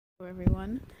Hello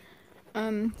everyone.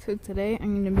 So today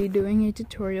I'm going to be doing a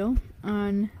tutorial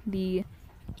on the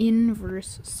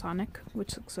inverse sonic,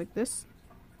 which looks like this.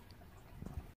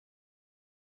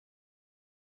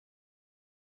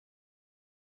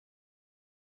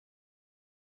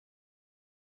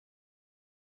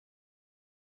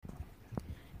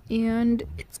 And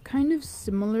it's kind of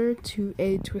similar to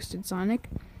a twisted sonic,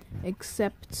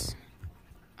 except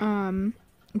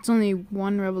it's only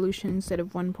 1 revolution instead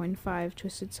of 1.5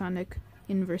 twisted sonic,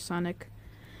 inverse sonic.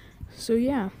 So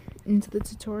yeah, into the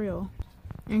tutorial.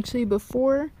 Actually,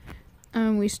 before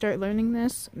we start learning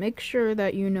this, make sure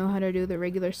that you know how to do the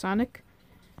regular sonic,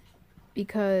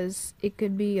 because it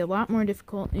could be a lot more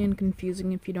difficult and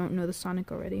confusing if you don't know the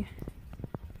sonic already.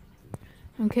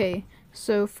 Okay,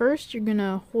 so first you're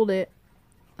gonna hold it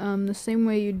the same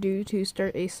way you do to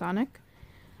start a sonic.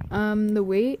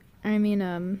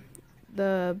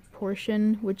 The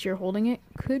portion which you're holding it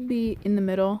could be in the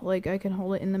middle, like I can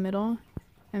hold it in the middle.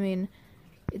 I mean,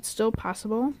 it's still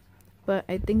possible, but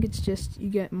I think it's just you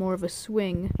get more of a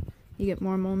swing, you get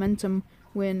more momentum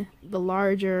when the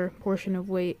larger portion of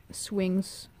weight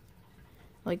swings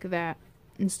like that,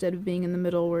 instead of being in the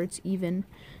middle where it's even.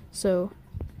 So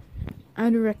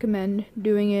I'd recommend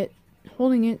doing it,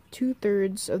 holding it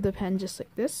 2/3 of the pen just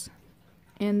like this,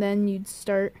 and then you'd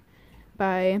start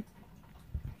by,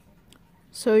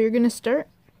 so you're gonna start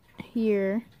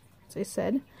here, as I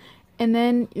said, and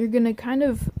then you're gonna kind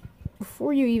of,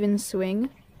 before you even swing,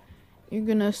 you're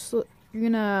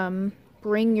gonna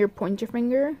bring your pointer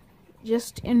finger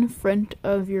just in front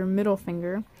of your middle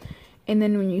finger, and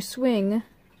then when you swing,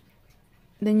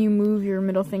 then you move your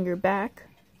middle finger back,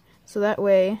 so that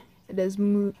way it has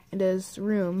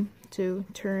room to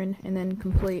turn and then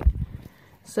complete.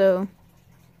 So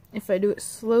if I do it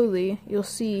slowly, you'll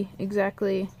see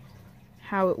exactly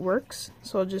how it works.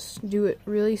 So I'll just do it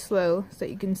really slow so that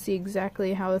you can see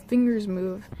exactly how the fingers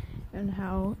move and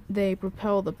how they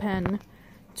propel the pen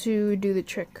to do the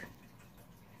trick.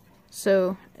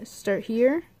 So start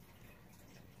here,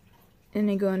 and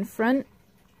then go in front,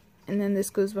 and then this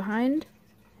goes behind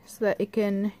so that it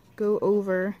can go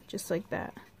over just like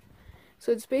that.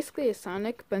 So it's basically a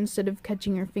sonic, but instead of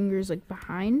catching your fingers like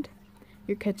behind,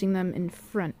 you're catching them in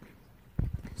front.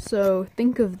 So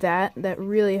think of that. That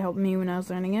really helped me when I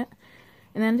was learning it.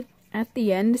 And then at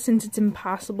the end, since it's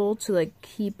impossible to like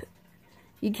keep,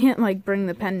 you can't like bring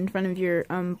the pen in front of your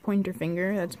pointer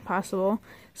finger, that's impossible.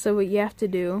 So what you have to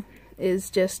do is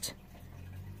just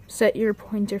set your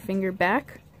pointer finger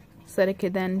back so that it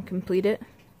could then complete it,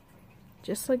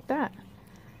 just like that.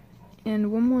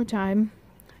 And one more time,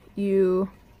 you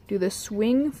do the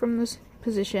swing from this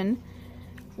position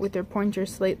with your pointer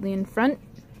slightly in front,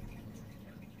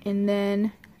 and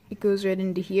then it goes right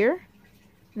into here.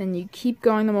 And then you keep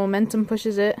going, the momentum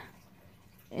pushes it,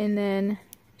 and then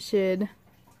should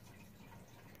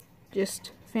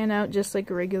just fan out just like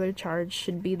a regular charge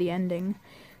should be the ending.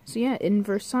 So yeah,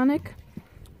 inverse sonic.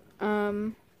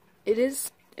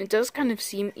 It does kind of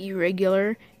seem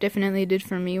irregular. Definitely did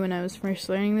for me when I was first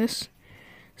learning this.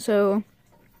 So,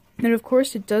 and of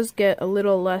course it does get a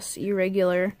little less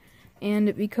irregular, and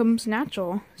it becomes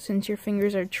natural since your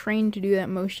fingers are trained to do that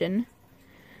motion.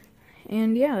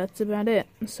 And yeah, that's about it.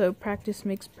 So practice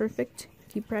makes perfect.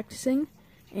 Keep practicing,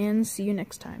 and see you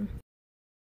next time.